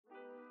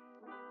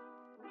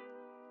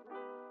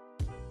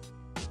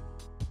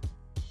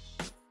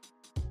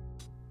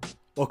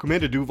Welcome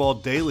into Duval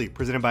Daily,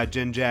 presented by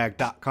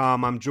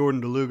GenJag.com. I'm Jordan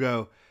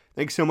DeLugo.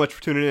 Thanks so much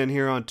for tuning in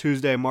here on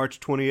Tuesday, March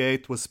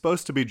 28th. Was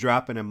supposed to be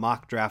dropping a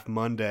Mock Draft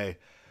Monday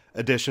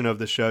edition of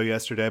the show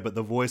yesterday, but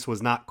the voice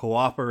was not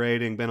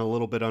cooperating. Been a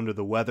little bit under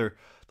the weather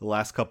the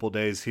last couple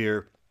days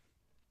here.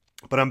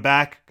 But I'm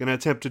back. Going to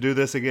attempt to do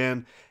this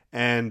again,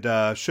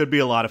 and should be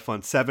a lot of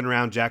fun.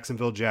 7-round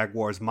Jacksonville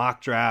Jaguars mock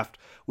draft.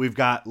 We've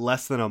got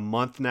less than a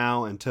month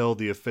now until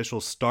the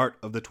official start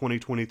of the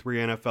 2023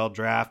 NFL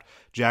draft.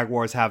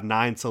 Jaguars have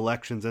 9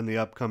 selections in the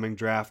upcoming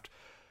draft.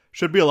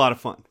 Should be a lot of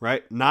fun,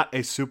 right? Not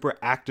a super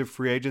active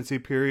free agency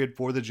period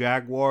for the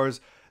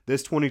Jaguars.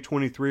 This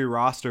 2023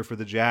 roster for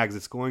the Jags,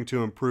 it's going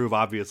to improve,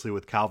 obviously,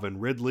 with Calvin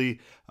Ridley.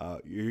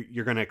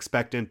 You're going to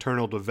expect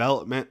internal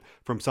development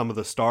from some of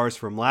the stars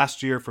from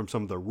last year, from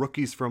some of the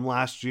rookies from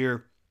last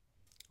year.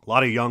 A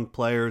lot of young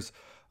players,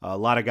 a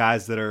lot of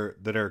guys that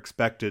are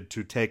expected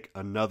to take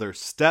another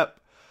step.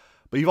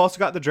 But you've also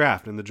got the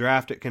draft, and the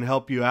draft, it can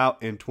help you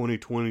out in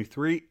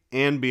 2023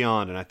 and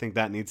beyond. And I think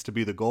that needs to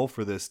be the goal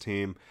for this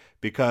team,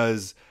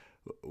 because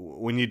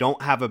when you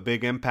don't have a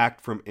big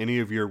impact from any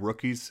of your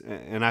rookies,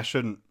 and I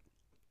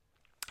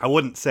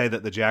wouldn't say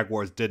that the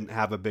Jaguars didn't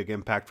have a big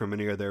impact from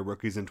any of their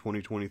rookies in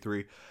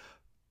 2023,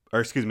 or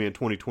excuse me, in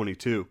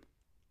 2022.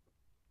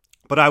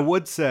 But I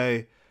would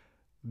say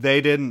they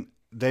didn't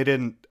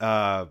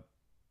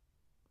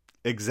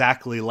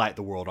exactly light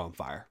the world on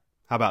fire.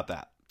 How about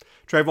that?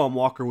 Trayvon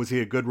Walker, was he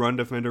a good run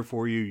defender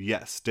for you?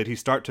 Yes. Did he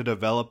start to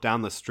develop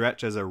down the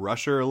stretch as a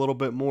rusher a little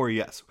bit more?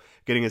 Yes.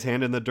 Getting his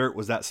hand in the dirt,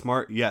 was that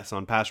smart? Yes,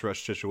 on pass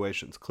rush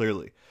situations,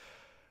 clearly.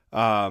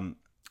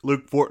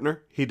 Luke Fortner,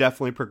 he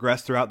definitely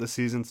progressed throughout the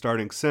season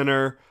starting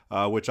center,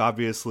 which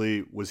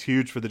obviously was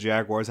huge for the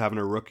Jaguars, having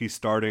a rookie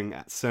starting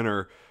at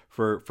center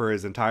for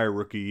his entire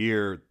rookie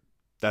year.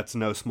 That's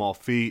no small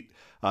feat.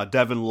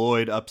 Devin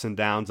Lloyd, ups and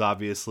downs,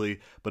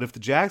 obviously. But if the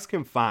Jags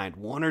can find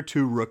 1 or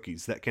 2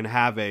 rookies that can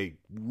have a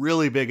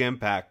really big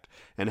impact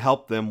and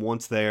help them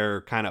once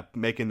they're kind of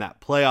making that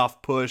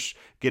playoff push,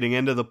 getting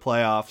into the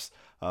playoffs,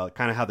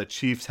 kind of how the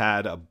Chiefs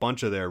had a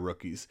bunch of their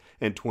rookies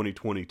in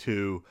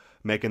 2022,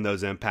 making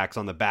those impacts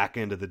on the back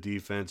end of the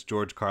defense.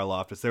 George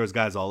Karlaftis, there was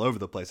guys all over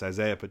the place.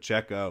 Isaiah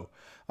Pacheco.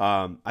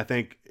 I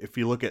think if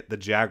you look at the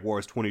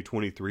Jaguars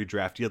 2023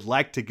 draft, you'd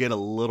like to get a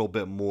little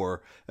bit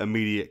more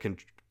immediate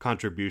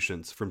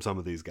contributions from some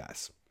of these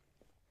guys.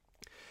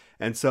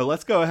 And so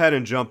let's go ahead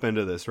and jump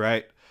into this,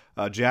 right?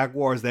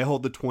 Jaguars, they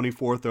hold the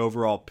 24th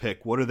overall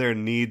pick. What are their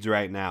needs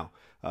right now?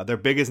 Their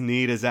biggest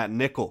need is at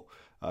nickel.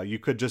 You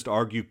could just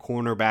argue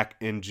cornerback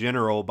in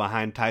general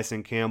behind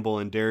Tyson Campbell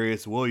and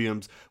Darius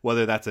Williams,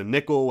 whether that's a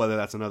nickel, whether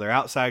that's another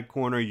outside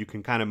corner. You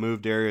can kind of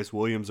move Darius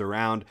Williams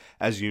around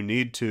as you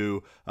need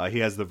to. He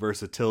has the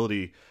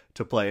versatility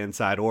to play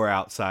inside or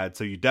outside.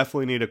 So you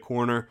definitely need a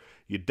corner.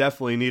 You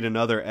definitely need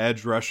another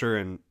edge rusher,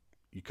 and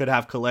you could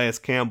have Calais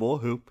Campbell,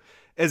 who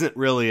isn't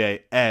really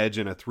a edge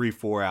in a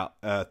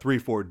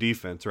 3-4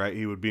 defense, right?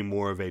 He would be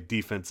more of a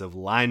defensive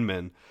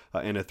lineman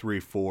in a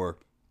 3-4.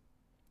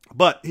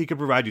 But he could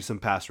provide you some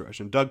pass rush.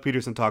 And Doug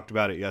Peterson talked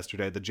about it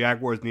yesterday. The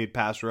Jaguars need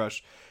pass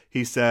rush.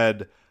 He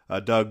said,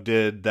 Doug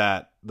did,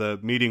 that the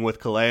meeting with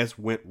Calais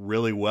went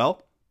really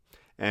well.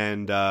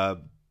 And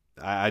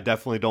I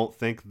definitely don't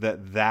think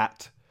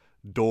that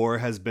door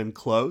has been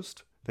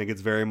closed. I think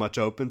it's very much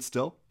open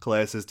still.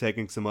 Calais is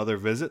taking some other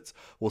visits.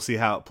 We'll see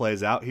how it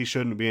plays out. He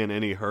shouldn't be in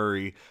any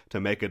hurry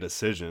to make a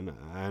decision.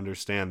 I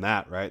understand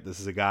that, right? This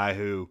is a guy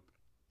who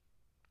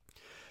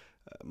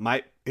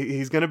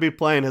he's going to be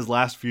playing his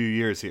last few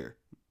years here.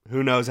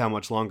 Who knows how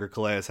much longer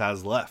Calais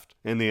has left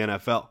in the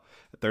NFL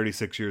at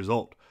 36 years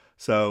old.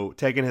 So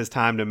taking his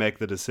time to make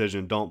the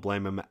decision, don't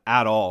blame him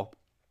at all.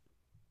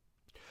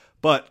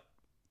 But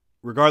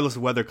regardless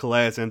of whether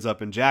Calais ends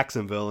up in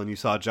Jacksonville, and you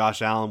saw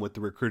Josh Allen with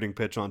the recruiting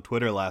pitch on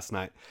Twitter last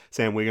night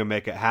saying we're going to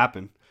make it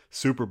happen,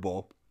 Super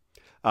Bowl.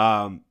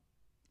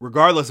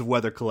 Regardless of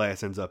whether Calais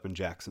ends up in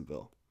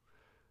Jacksonville,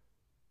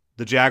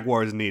 the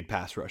Jaguars need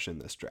pass rush in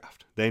this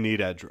draft. They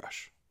need edge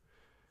rush.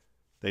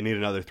 They need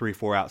another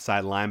 3-4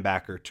 outside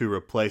linebacker to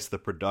replace the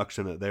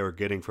production that they were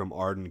getting from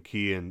Arden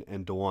Key and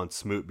DeJuan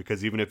Smoot,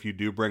 because even if you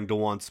do bring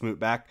DeJuan Smoot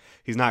back,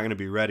 he's not going to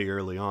be ready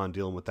early on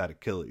dealing with that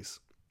Achilles.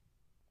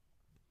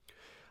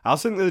 I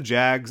also think that the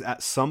Jags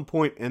at some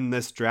point in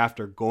this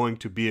draft are going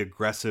to be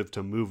aggressive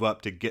to move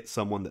up to get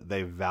someone that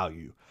they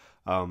value.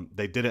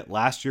 They did it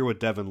last year with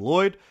Devin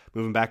Lloyd,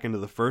 moving back into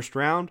the first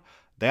round.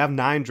 They have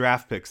 9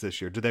 draft picks this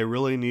year. Do they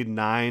really need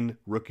 9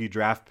 rookie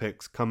draft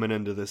picks coming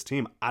into this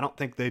team? I don't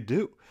think they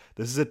do.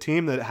 This is a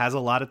team that has a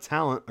lot of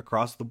talent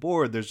across the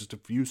board. There's just a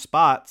few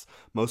spots,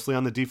 mostly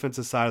on the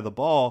defensive side of the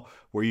ball,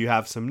 where you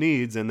have some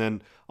needs. And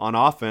then on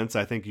offense,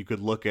 I think you could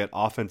look at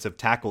offensive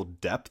tackle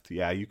depth.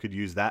 Yeah, you could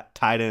use that.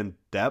 Tight end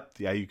depth.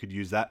 Yeah, you could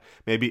use that.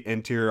 Maybe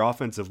interior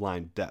offensive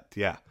line depth.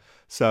 Yeah.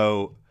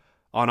 So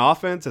on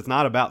offense, it's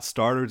not about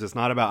starters. It's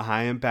not about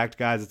high impact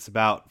guys. It's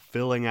about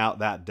filling out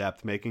that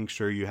depth, making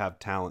sure you have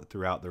talent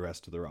throughout the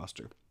rest of the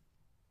roster.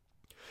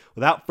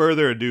 Without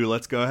further ado,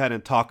 let's go ahead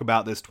and talk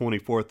about this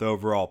 24th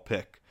overall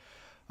pick.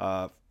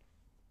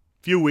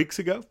 Few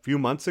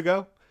months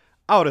ago,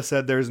 I would have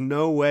said there's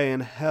no way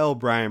in hell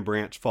Brian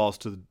Branch falls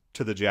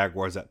to the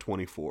Jaguars at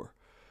 24.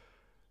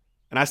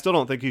 And I still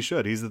don't think he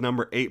should. He's the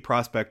number 8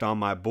 prospect on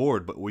my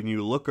board. But when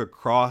you look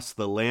across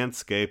the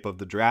landscape of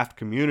the draft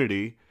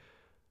community,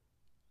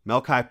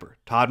 Mel Kiper,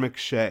 Todd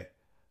McShay,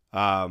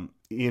 not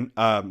Ian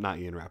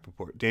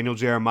Rappaport, Daniel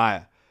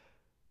Jeremiah,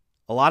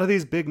 a lot of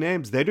these big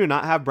names, they do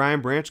not have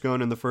Brian Branch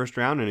going in the first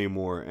round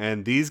anymore.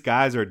 And these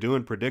guys are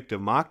doing predictive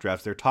mock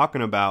drafts. They're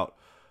talking about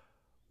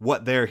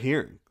what they're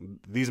hearing.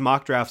 These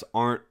mock drafts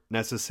aren't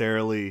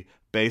necessarily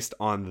based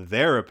on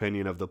their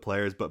opinion of the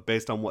players, but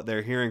based on what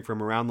they're hearing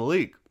from around the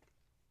league.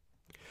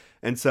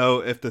 And so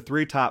if the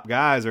 3 top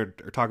guys are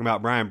talking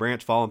about Brian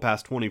Branch falling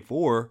past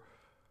 24,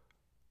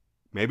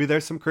 maybe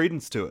there's some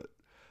credence to it.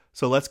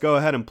 So let's go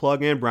ahead and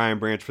plug in Brian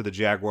Branch for the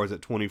Jaguars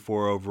at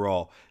 24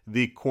 overall.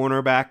 The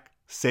cornerback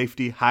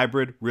safety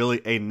hybrid,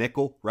 really a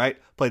nickel, right?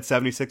 Played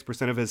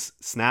 76% of his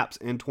snaps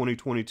in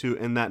 2022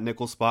 in that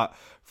nickel spot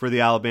for the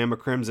Alabama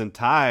Crimson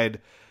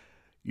Tide.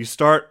 You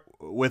start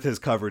with his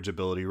coverage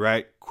ability,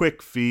 right?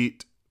 Quick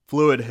feet,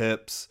 fluid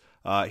hips.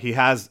 He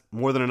has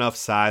more than enough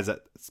size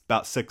at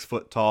about 6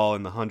 foot tall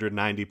in the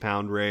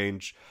 190-pound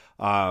range.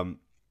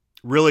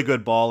 Really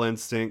good ball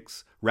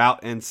instincts, route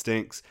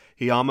instincts.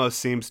 He almost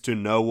seems to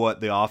know what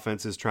the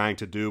offense is trying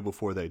to do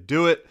before they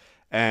do it.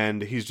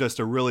 And he's just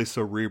a really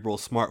cerebral,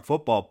 smart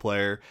football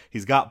player.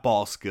 He's got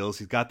ball skills.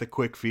 He's got the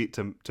quick feet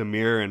to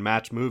mirror and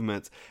match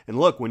movements. And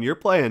look, when you're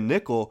playing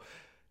nickel,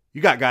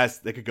 you got guys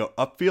that could go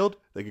upfield.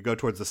 They could go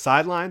towards the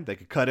sideline. They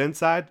could cut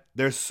inside.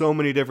 There's so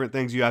many different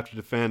things you have to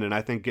defend. And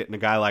I think getting a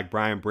guy like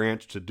Brian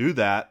Branch to do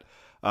that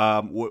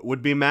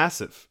would be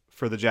massive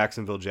for the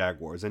Jacksonville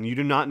Jaguars. And you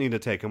do not need to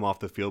take him off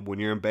the field when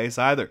you're in base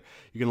either.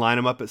 You can line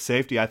him up at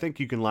safety. I think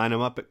you can line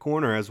him up at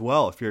corner as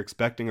well if you're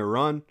expecting a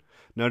run.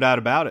 No doubt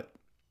about it.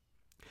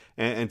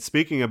 And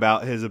speaking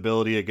about his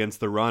ability against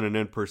the run and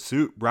in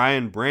pursuit,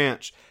 Brian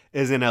Branch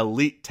is an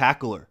elite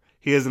tackler.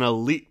 He is an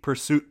elite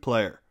pursuit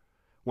player.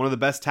 One of the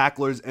best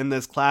tacklers in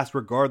this class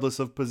regardless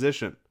of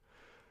position.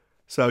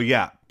 So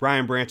yeah,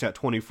 Brian Branch at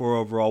 24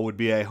 overall would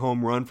be a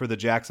home run for the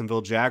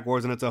Jacksonville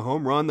Jaguars, and it's a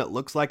home run that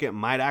looks like it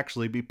might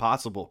actually be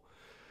possible.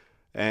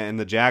 And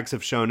the Jags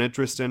have shown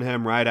interest in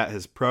him right at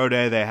his pro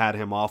day. They had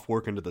him off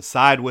working to the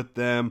side with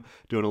them,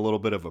 doing a little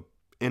bit of a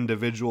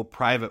individual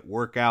private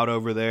workout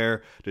over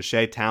there.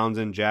 Deshae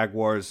Townsend,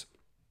 Jaguars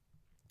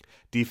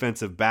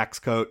defensive backs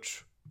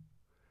coach,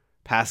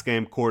 pass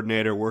game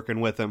coordinator, working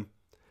with him.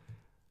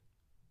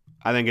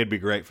 I think it'd be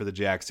great for the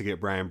Jags to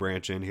get Brian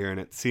Branch in here, and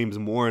it seems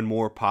more and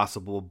more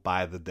possible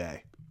by the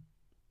day.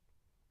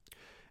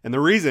 And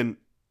the reason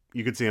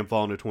you could see him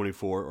falling to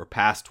 24 or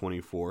past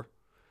 24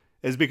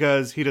 is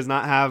because he does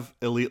not have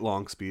elite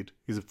long speed.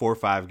 He's a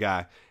 4.5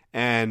 guy.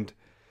 And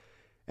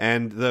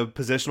the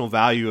positional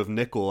value of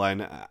nickel,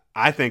 and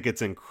I think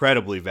it's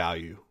incredibly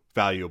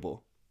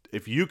valuable.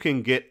 If you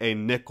can get a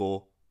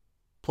nickel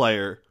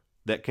player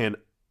that can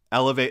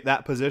elevate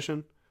that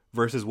position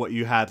versus what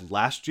you had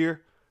last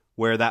year,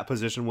 where that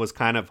position was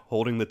kind of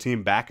holding the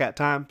team back at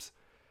times,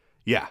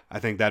 yeah, I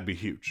think that'd be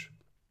huge.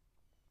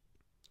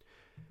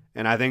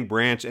 And I think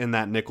Branch in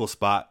that nickel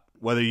spot,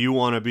 whether you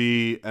want to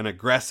be an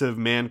aggressive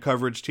man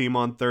coverage team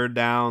on third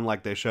down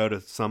like they showed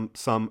us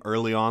some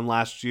early on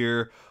last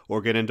year,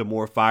 or get into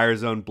more fire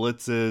zone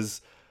blitzes,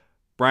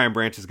 Brian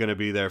Branch is going to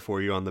be there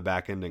for you on the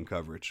back end in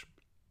coverage.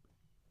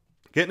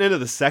 Getting into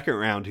the second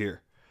round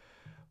here,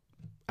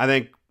 I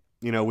think,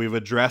 we've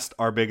addressed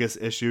our biggest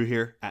issue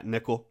here at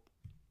nickel.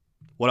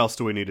 What else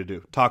do we need to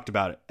do? Talked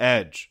about it.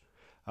 Edge.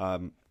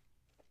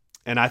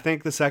 And I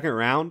think the second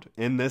round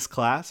in this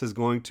class is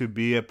going to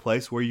be a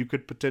place where you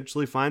could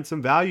potentially find some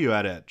value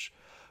at edge.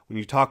 When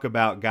you talk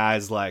about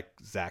guys like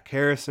Zach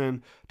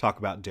Harrison, talk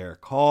about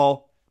Derek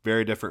Hall,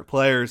 very different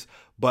players,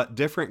 but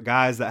different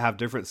guys that have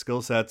different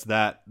skill sets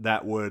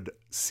that would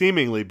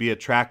seemingly be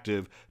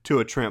attractive to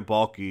a Trent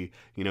Baalke.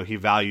 He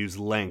values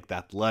length,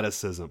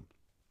 athleticism.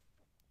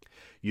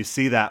 You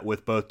see that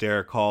with both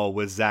Derek Hall,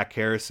 with Zach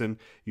Harrison.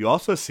 You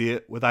also see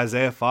it with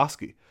Isaiah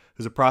Foskey,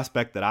 who's a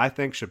prospect that I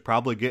think should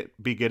probably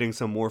be getting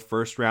some more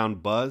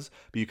first-round buzz,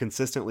 but you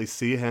consistently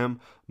see him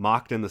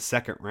mocked in the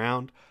second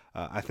round.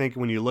 I think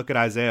when you look at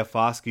Isaiah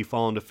Foskey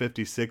falling to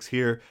 56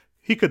 here,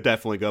 he could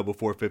definitely go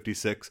before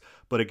 56.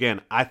 But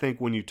again, I think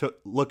when you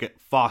look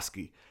at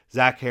Foskey,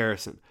 Zach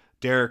Harrison,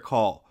 Derek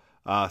Hall,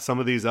 some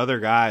of these other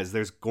guys,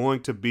 there's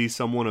going to be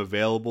someone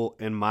available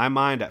in my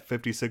mind at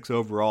 56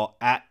 overall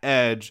at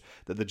edge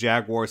that the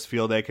Jaguars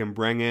feel they can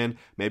bring in,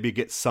 maybe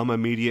get some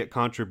immediate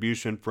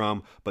contribution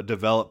from, but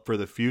develop for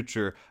the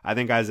future. I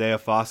think Isaiah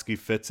Foskey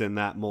fits in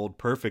that mold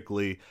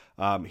perfectly.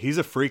 He's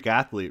a freak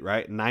athlete,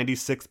 right?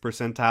 96th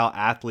percentile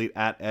athlete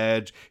at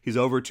edge. He's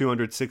over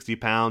 260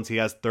 pounds. He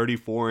has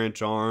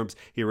 34-inch arms.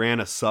 He ran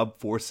a sub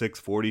 4.6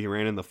 40. He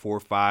ran in the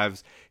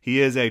 4.5s. He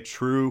is a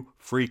true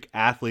freak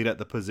athlete at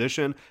the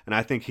position, and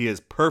I think he is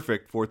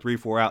perfect for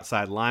 3-4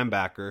 outside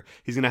linebacker.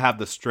 He's going to have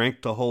the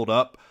strength to hold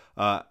up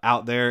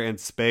out there in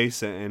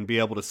space and be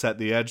able to set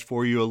the edge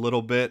for you a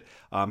little bit.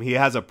 He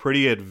has a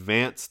pretty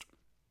advanced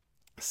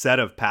set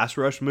of pass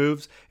rush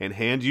moves and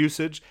hand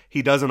usage.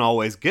 He doesn't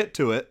always get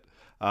to it,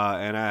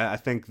 And I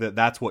think that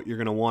that's what you're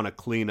going to want to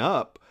clean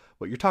up.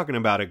 But you're talking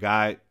about a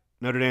guy,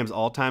 Notre Dame's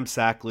all-time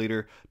sack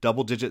leader,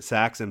 double-digit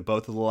sacks in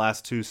both of the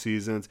last 2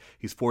 seasons.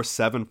 He's forced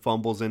 7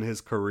 fumbles in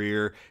his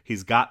career.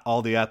 He's got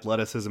all the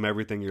athleticism,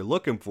 everything you're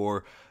looking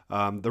for.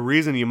 The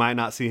reason you might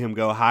not see him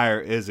go higher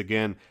is,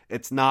 again,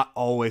 it's not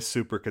always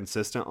super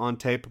consistent on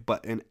tape,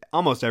 but in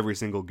almost every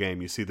single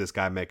game you see this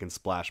guy making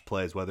splash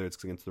plays, whether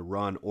it's against the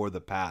run or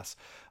the pass.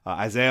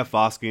 Isaiah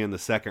Foskey in the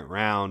second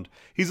round,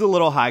 he's a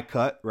little high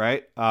cut,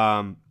 right?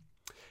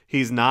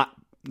 He's not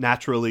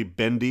naturally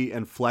bendy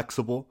and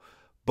flexible,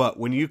 but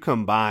when you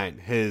combine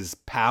his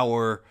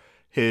power,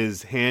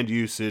 his hand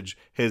usage,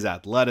 his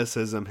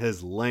athleticism,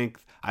 his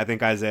length, I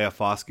think Isaiah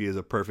Foskey is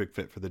a perfect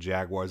fit for the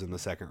Jaguars in the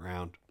second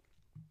round.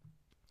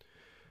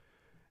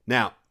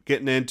 Now,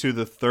 getting into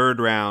the third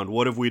round,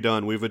 what have we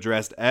done? We've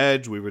addressed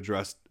edge, we've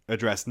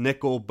addressed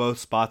nickel, both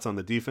spots on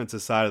the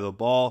defensive side of the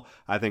ball.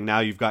 I think now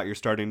you've got your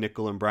starting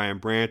nickel in Brian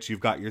Branch. You've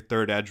got your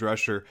third edge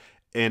rusher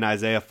in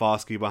Isaiah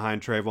Foskey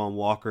behind Trayvon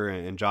Walker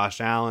and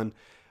Josh Allen.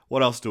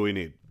 What else do we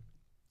need?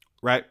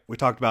 Right? We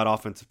talked about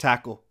offensive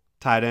tackle,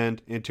 tight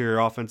end, interior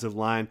offensive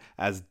line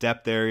as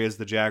depth areas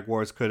the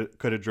Jaguars could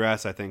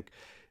address. I think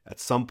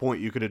at some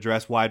point you could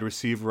address wide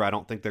receiver. I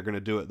don't think they're going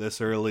to do it this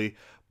early,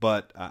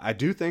 but I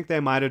do think they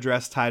might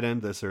address tight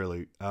end this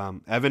early.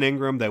 Evan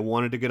Ingram, they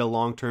wanted to get a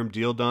long-term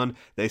deal done.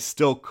 They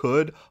still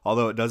could,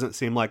 although it doesn't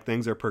seem like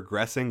things are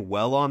progressing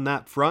well on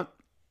that front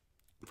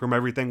from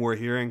everything we're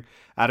hearing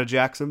out of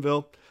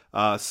Jacksonville.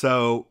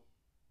 So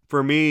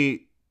for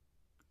me,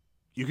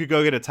 you could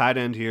go get a tight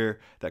end here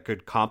that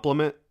could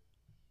complement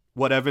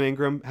what Evan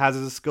Ingram has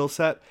as a skill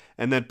set,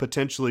 and then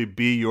potentially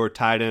be your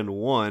tight end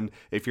one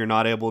if you're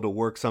not able to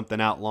work something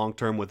out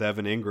long-term with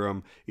Evan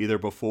Ingram either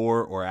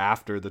before or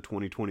after the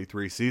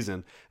 2023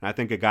 season. And I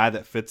think a guy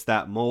that fits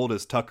that mold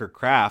is Tucker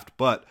Kraft,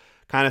 but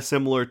kind of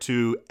similar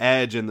to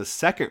edge in the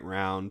second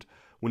round,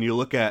 when you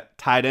look at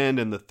tight end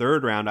in the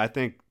third round, I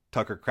think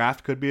Tucker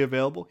Kraft could be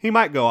available. He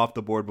might go off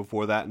the board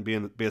before that and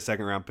be a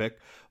second-round pick,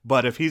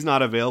 but if he's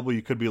not available,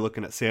 you could be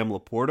looking at Sam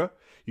Laporta.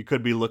 You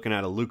could be looking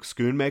at a Luke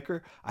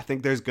Schoonmaker. I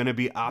think there's going to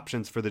be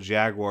options for the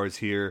Jaguars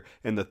here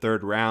in the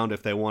third round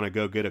if they want to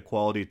go get a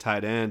quality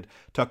tight end.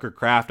 Tucker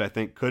Kraft, I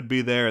think, could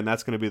be there, and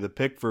that's going to be the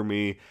pick for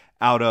me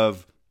out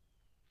of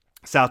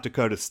South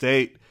Dakota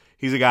State.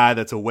 He's a guy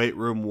that's a weight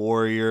room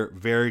warrior,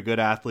 very good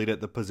athlete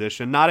at the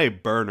position. Not a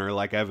burner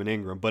like Evan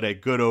Ingram, but a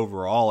good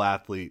overall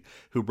athlete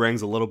who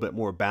brings a little bit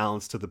more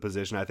balance to the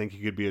position. I think he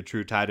could be a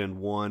true tight end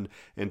one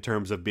in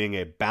terms of being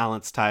a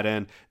balanced tight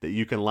end that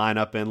you can line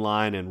up in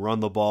line and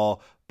run the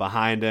ball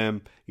behind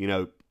him,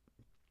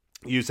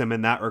 use him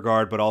in that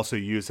regard, but also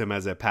use him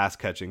as a pass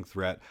catching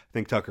threat. I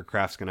think Tucker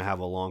Kraft's going to have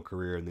a long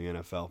career in the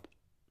NFL.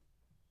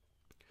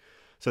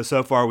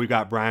 So far we've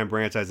got Brian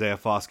Branch, Isaiah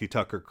Foskey,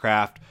 Tucker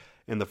Kraft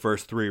in the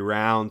first 3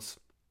 rounds.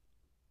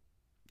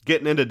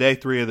 Getting into day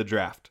 3 of the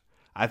draft,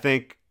 I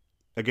think,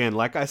 again,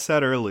 like I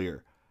said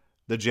earlier,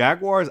 the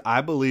Jaguars, I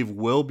believe,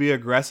 will be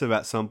aggressive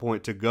at some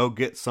point to go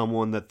get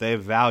someone that they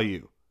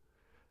value.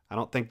 I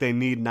don't think they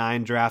need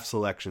 9 draft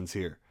selections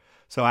here.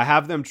 So I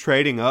have them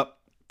trading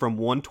up from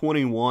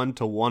 121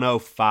 to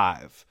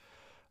 105.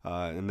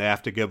 And they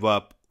have to give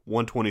up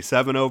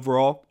 127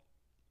 overall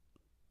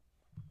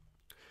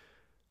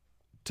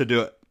to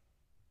do it.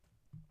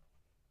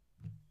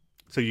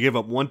 So you give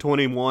up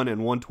 121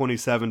 and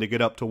 127 to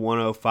get up to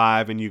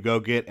 105, and you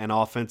go get an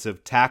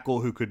offensive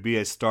tackle who could be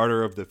a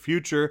starter of the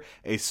future,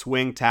 a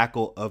swing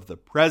tackle of the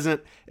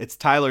present. It's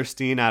Tyler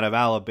Steen out of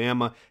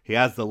Alabama. He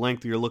has the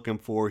length you're looking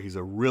for. He's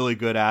a really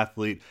good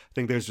athlete. I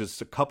think there's just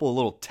a couple of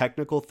little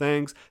technical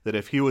things that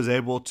if he was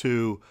able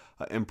to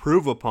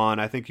improve upon,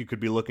 I think you could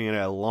be looking at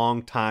a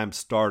long-time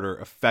starter,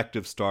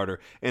 effective starter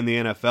in the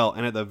NFL,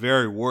 and at the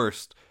very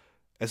worst,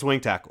 a swing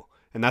tackle.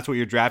 And that's what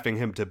you're drafting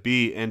him to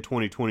be in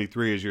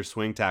 2023 as your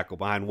swing tackle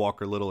behind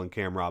Walker Little and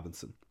Cam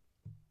Robinson.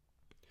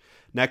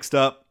 Next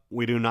up,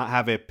 we do not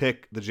have a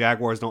pick. The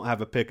Jaguars don't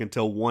have a pick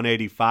until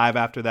 185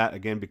 after that,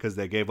 again, because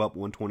they gave up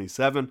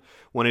 127.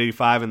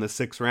 185 in the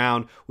 6th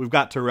round. We've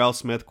got Terrell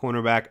Smith,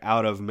 cornerback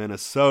out of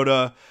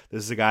Minnesota.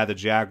 This is a guy the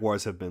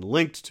Jaguars have been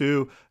linked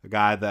to, a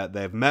guy that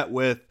they've met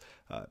with.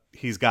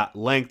 He's got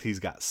length, he's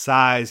got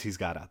size, he's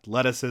got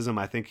athleticism.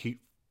 I think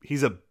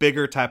he's a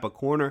bigger type of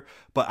corner,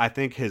 but I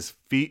think his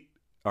feet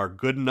are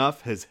good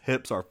enough, his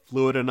hips are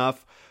fluid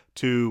enough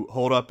to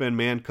hold up in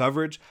man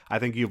coverage. I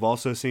think you've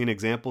also seen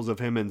examples of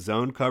him in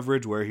zone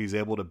coverage where he's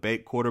able to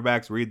bait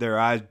quarterbacks, read their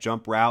eyes,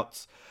 jump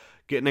routes.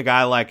 Getting a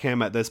guy like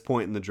him at this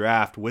point in the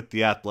draft with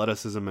the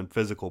athleticism and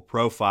physical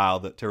profile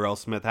that Terrell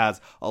Smith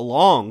has,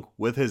 along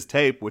with his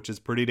tape, which is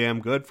pretty damn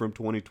good from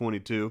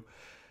 2022,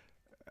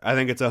 I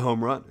think it's a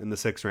home run in the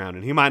 6th round.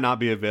 And he might not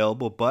be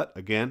available, but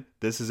again,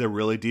 this is a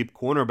really deep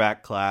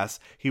cornerback class.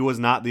 He was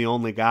not the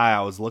only guy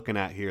I was looking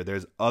at here.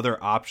 There's other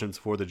options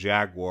for the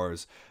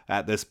Jaguars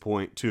at this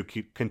point to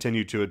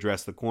continue to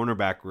address the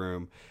cornerback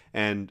room.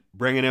 And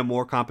bringing in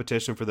more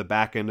competition for the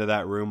back end of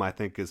that room, I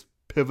think, is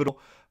pivotal.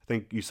 I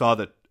think you saw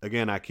that,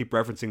 again, I keep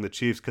referencing the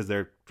Chiefs because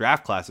their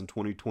draft class in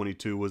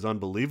 2022 was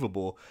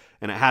unbelievable,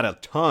 and it had a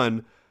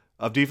ton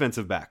of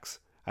defensive backs.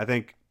 I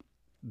think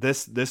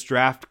this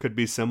draft could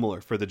be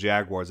similar for the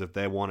Jaguars if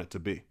they want it to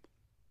be.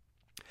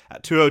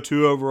 At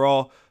 202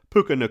 overall,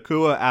 Puka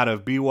Nacua out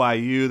of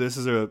BYU. This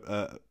is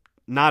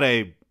not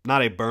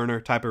a burner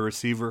type of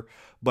receiver,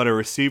 but a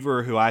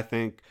receiver who I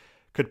think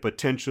could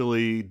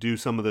potentially do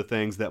some of the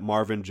things that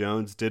Marvin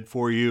Jones did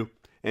for you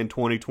in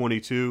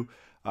 2022.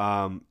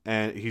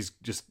 And he's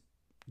just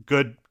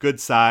good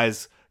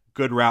size,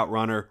 good route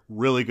runner,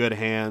 really good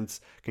hands,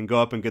 can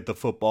go up and get the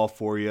football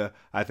for you.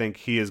 I think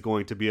he is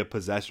going to be a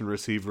possession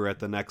receiver at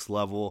the next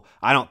level.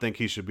 I don't think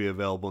he should be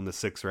available in the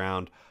 6th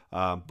round,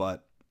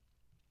 but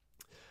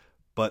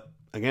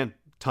again,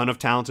 ton of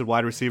talented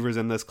wide receivers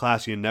in this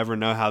class. You never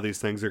know how these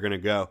things are going to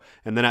go.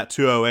 And then at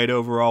 208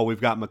 overall,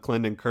 we've got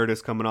McClendon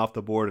Curtis coming off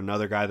the board,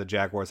 another guy the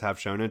Jaguars have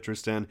shown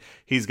interest in.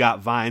 He's got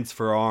vines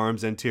for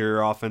arms,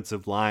 interior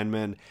offensive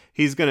lineman.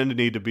 He's going to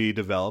need to be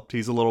developed.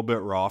 He's a little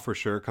bit raw for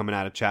sure coming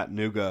out of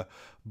Chattanooga,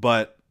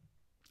 but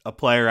a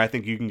player I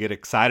think you can get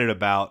excited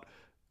about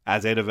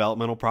as a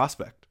developmental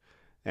prospect.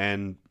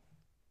 And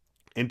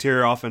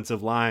interior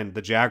offensive line,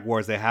 the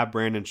Jaguars, they have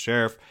Brandon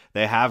Sheriff.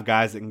 They have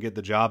guys that can get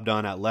the job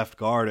done at left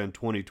guard in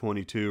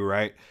 2022,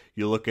 right?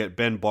 You look at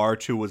Ben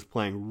Barch, who was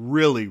playing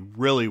really,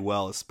 really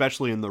well,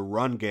 especially in the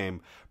run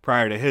game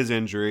prior to his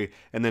injury,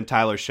 and then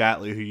Tyler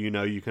Shatley, who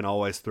you can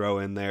always throw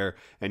in there,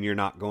 and you're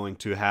not going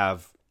to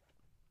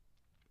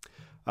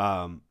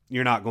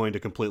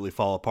completely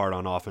fall apart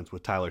on offense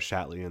with Tyler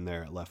Shatley in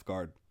there at left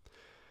guard.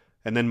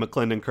 And then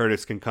McClendon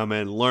Curtis can come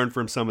in, learn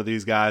from some of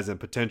these guys, and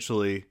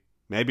potentially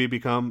maybe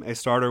become a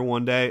starter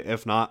one day,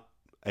 if not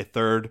a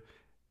third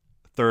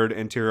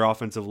interior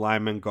offensive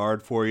lineman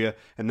guard for you.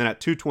 And then at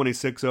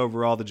 226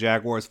 overall, the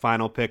Jaguars'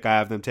 final pick, I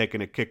have them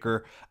taking a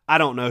kicker. I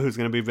don't know who's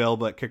going to be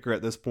available at kicker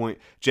at this point.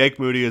 Jake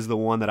Moody is the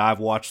one that I've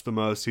watched the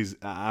most.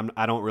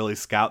 I don't really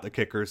scout the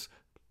kickers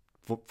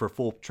for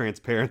full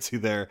transparency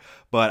there,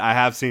 but I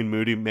have seen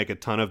Moody make a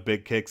ton of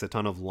big kicks, a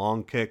ton of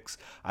long kicks.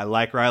 I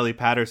like Riley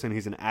Patterson.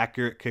 He's an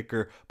accurate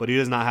kicker, but he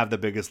does not have the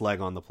biggest leg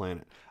on the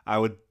planet. I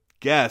would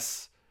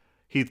guess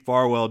Heath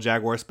Farwell,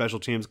 Jaguar special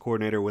teams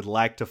coordinator, would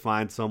like to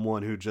find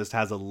someone who just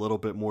has a little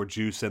bit more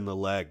juice in the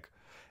leg.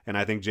 And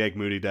I think Jake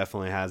Moody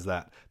definitely has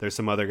that. There's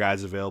some other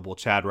guys available,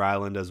 Chad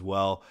Ryland as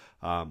well.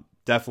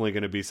 Definitely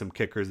going to be some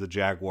kickers the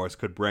Jaguars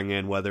could bring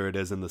in, whether it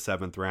is in the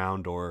 7th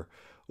round or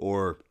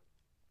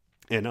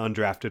in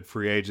undrafted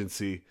free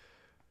agency,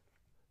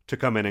 to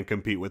come in and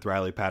compete with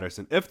Riley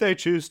Patterson if they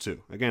choose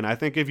to. Again, I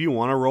think if you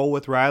want to roll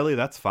with Riley,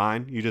 that's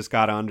fine. You just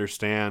got to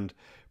understand,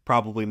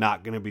 probably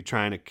not going to be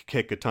trying to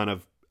kick a ton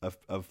of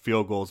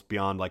field goals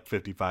beyond like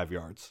 55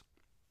 yards.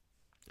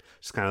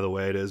 Just kind of the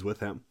way it is with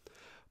him.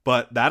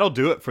 But that'll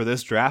do it for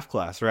this draft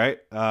class, right?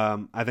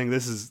 I think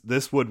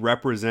this would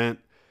represent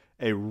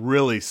a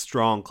really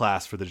strong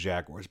class for the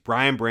Jaguars.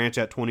 Brian Branch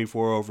at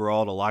 24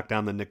 overall to lock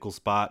down the nickel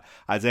spot.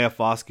 Isaiah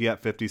Foskey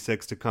at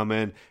 56 to come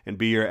in and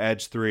be your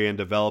edge 3 and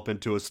develop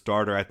into a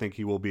starter. I think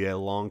he will be a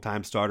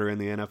long-time starter in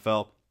the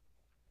NFL.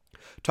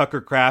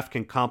 Tucker Kraft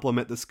can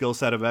complement the skill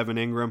set of Evan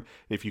Ingram.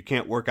 If you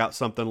can't work out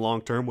something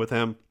long-term with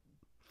him,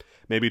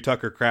 maybe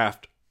Tucker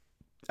Kraft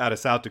out of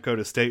South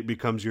Dakota State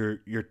becomes your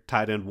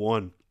tight end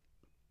 1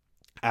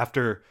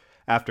 after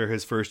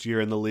his first year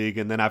in the league.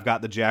 And then I've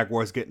got the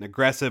Jaguars getting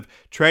aggressive,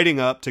 trading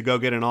up to go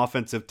get an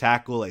offensive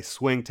tackle, a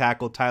swing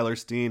tackle, Tyler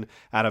Steen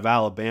out of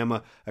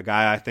Alabama, a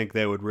guy I think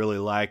they would really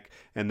like.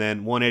 And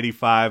then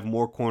 185,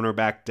 more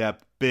cornerback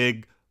depth,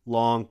 big,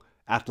 long,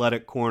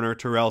 athletic corner.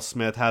 Terrell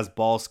Smith has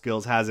ball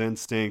skills, has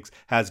instincts,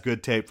 has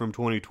good tape from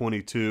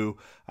 2022.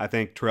 I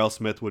think Terrell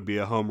Smith would be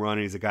a home run.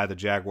 He's a guy the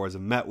Jaguars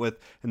have met with.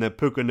 And then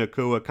Puka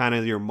Nacua, kind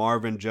of your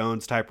Marvin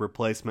Jones type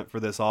replacement for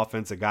this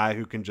offense, a guy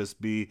who can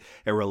just be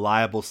a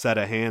reliable set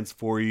of hands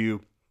for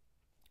you.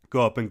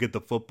 Go up and get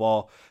the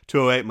football.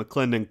 208,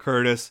 McClendon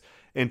Curtis,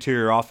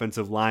 interior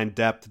offensive line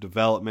depth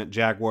development.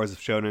 Jaguars have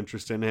shown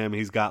interest in him.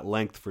 He's got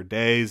length for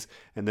days.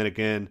 And then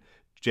again,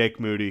 Jake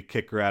Moody,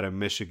 kicker out of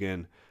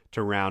Michigan,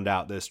 to round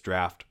out this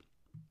draft.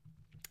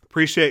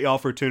 Appreciate y'all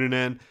for tuning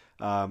in.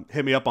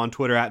 Hit me up on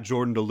Twitter at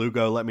Jordan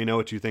DeLugo. Let me know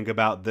what you think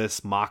about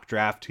this mock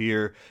draft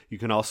here. You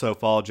can also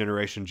follow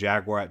Generation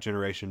Jaguar at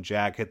Generation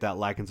Jag. Hit that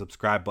like and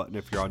subscribe button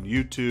if you're on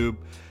YouTube.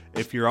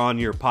 If you're on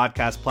your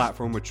podcast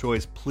platform of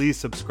choice, please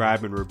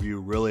subscribe and review.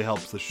 Really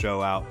helps the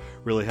show out.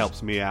 Really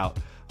helps me out.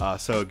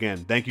 So again,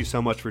 thank you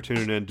so much for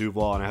tuning in,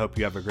 Duval, and I hope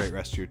you have a great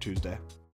rest of your Tuesday.